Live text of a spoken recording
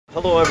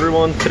Hello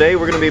everyone, today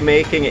we're going to be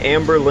making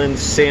Amberlynn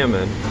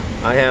salmon.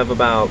 I have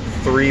about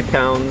 3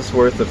 pounds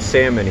worth of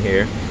salmon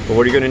here. But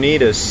what you're going to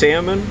need is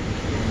salmon,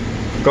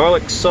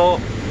 garlic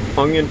salt,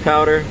 onion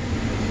powder,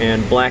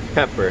 and black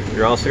pepper.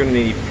 You're also going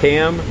to need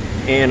Pam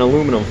and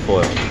aluminum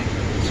foil.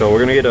 So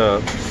we're going to get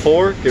a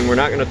fork and we're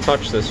not going to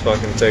touch this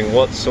fucking thing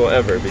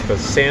whatsoever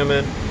because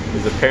salmon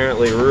is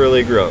apparently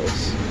really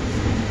gross.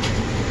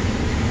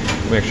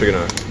 I'm actually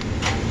going to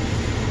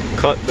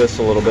cut this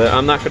a little bit.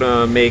 I'm not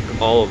gonna make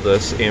all of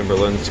this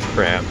Amberlynn's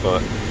crap,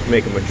 but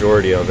make a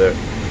majority of it.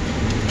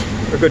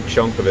 A good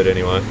chunk of it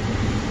anyway.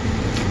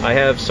 I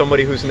have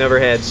somebody who's never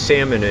had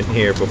salmon in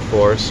here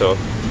before, so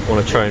I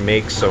want to try and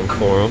make some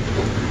for them.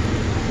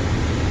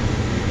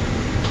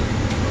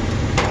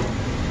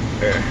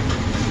 There.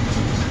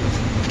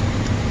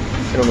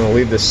 And I'm gonna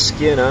leave the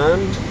skin on.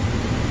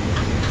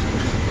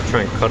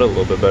 Try and cut it a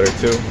little bit better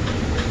too.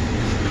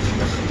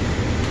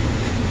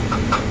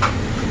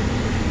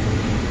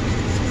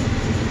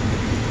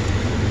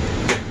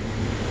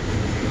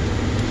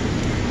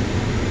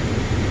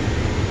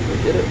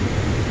 Get it.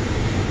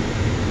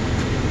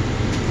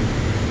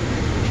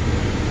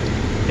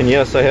 And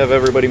yes, I have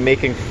everybody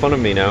making fun of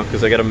me now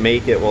because I gotta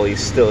make it while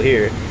he's still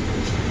here.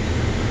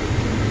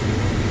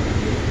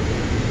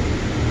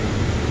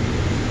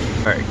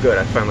 Alright, good,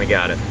 I finally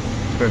got it.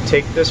 We're gonna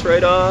take this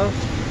right off.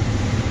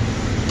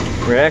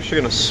 We're actually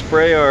gonna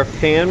spray our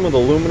pan with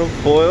aluminum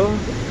foil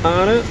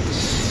on it.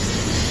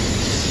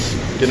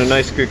 Get a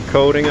nice good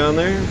coating on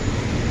there.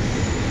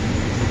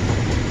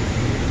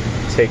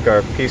 Take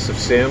our piece of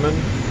salmon.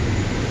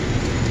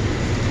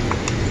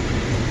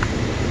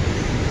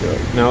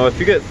 Now if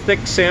you get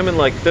thick salmon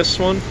like this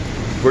one,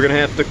 we're gonna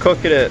have to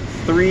cook it at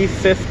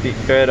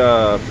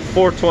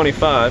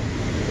 425.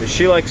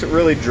 She likes it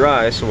really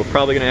dry, so we're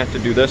probably gonna have to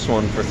do this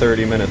one for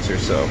 30 minutes or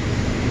so.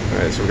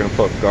 Alright, so we're gonna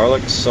put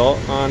garlic salt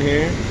on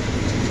here,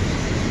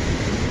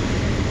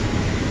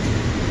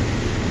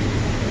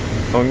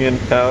 onion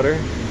powder,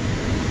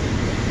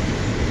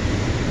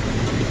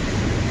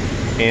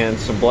 and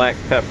some black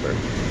pepper.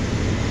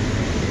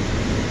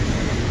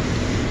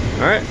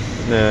 Alright.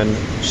 And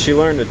she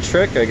learned a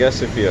trick, I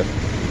guess, if you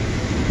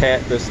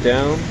pat this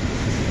down,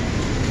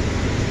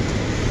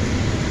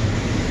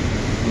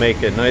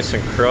 make it nice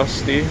and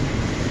crusty,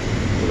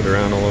 move it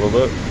around a little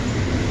bit.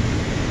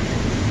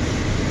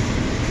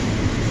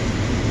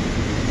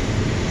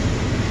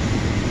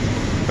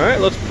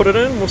 Alright, let's put it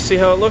in, we'll see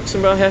how it looks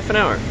in about half an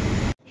hour.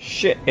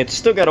 Shit, it's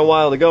still got a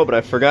while to go, but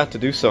I forgot to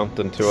do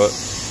something to it.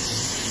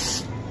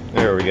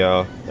 There we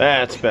go,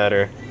 that's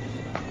better.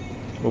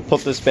 We'll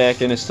put this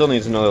back in. It still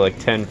needs another like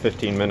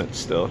 10-15 minutes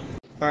still.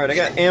 Alright, I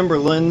got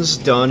Amberlynn's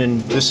done,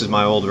 and this is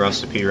my old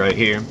recipe right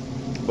here.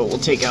 But we'll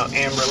take out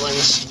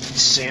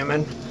Amberlynn's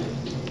salmon.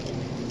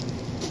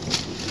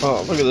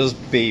 Oh, look at this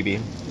baby.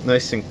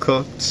 Nice and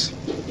cooked.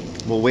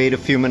 We'll wait a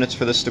few minutes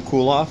for this to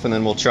cool off, and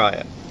then we'll try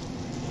it.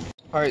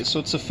 Alright, so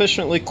it's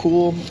sufficiently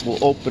cool.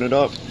 We'll open it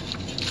up.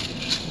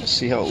 Let's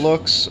see how it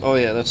looks. Oh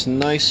yeah, that's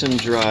nice and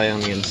dry on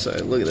the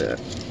inside. Look at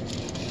that.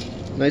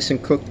 Nice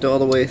and cooked all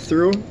the way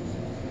through.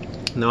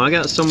 Now I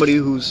got somebody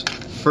who's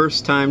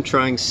first time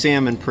trying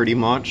salmon pretty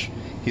much.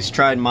 He's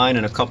tried mine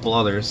and a couple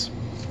others.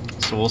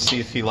 So we'll see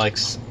if he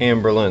likes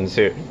Amberlynn's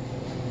here.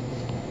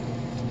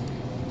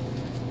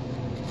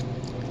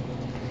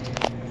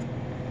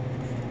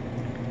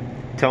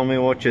 Tell me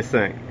what you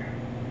think.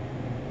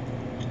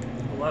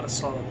 A lot of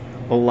salt.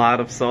 A lot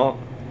of salt?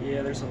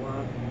 Yeah, there's a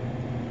lot.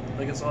 I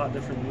think it's a lot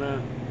different than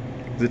that.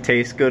 Does it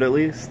taste good at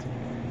least?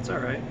 It's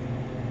alright.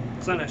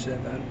 It's not actually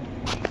that bad.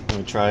 Let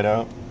me try it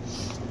out.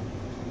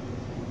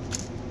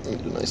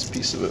 Get a nice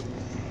piece of it.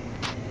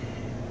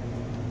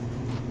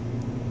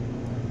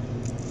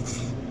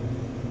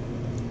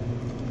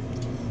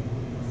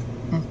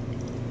 A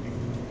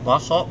lot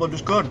of salt, but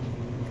it's good.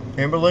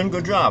 Amberlynn,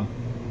 good job.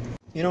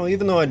 You know,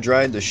 even though I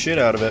dried the shit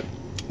out of it,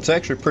 it's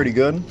actually pretty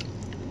good.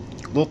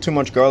 A little too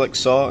much garlic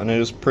salt, and it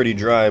is pretty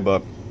dry,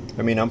 but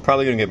I mean, I'm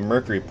probably gonna get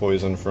mercury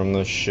poison from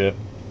this shit.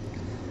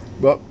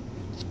 But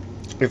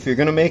if you're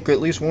gonna make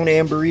at least one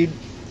Amber Reid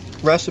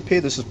recipe,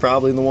 this is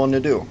probably the one to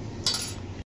do.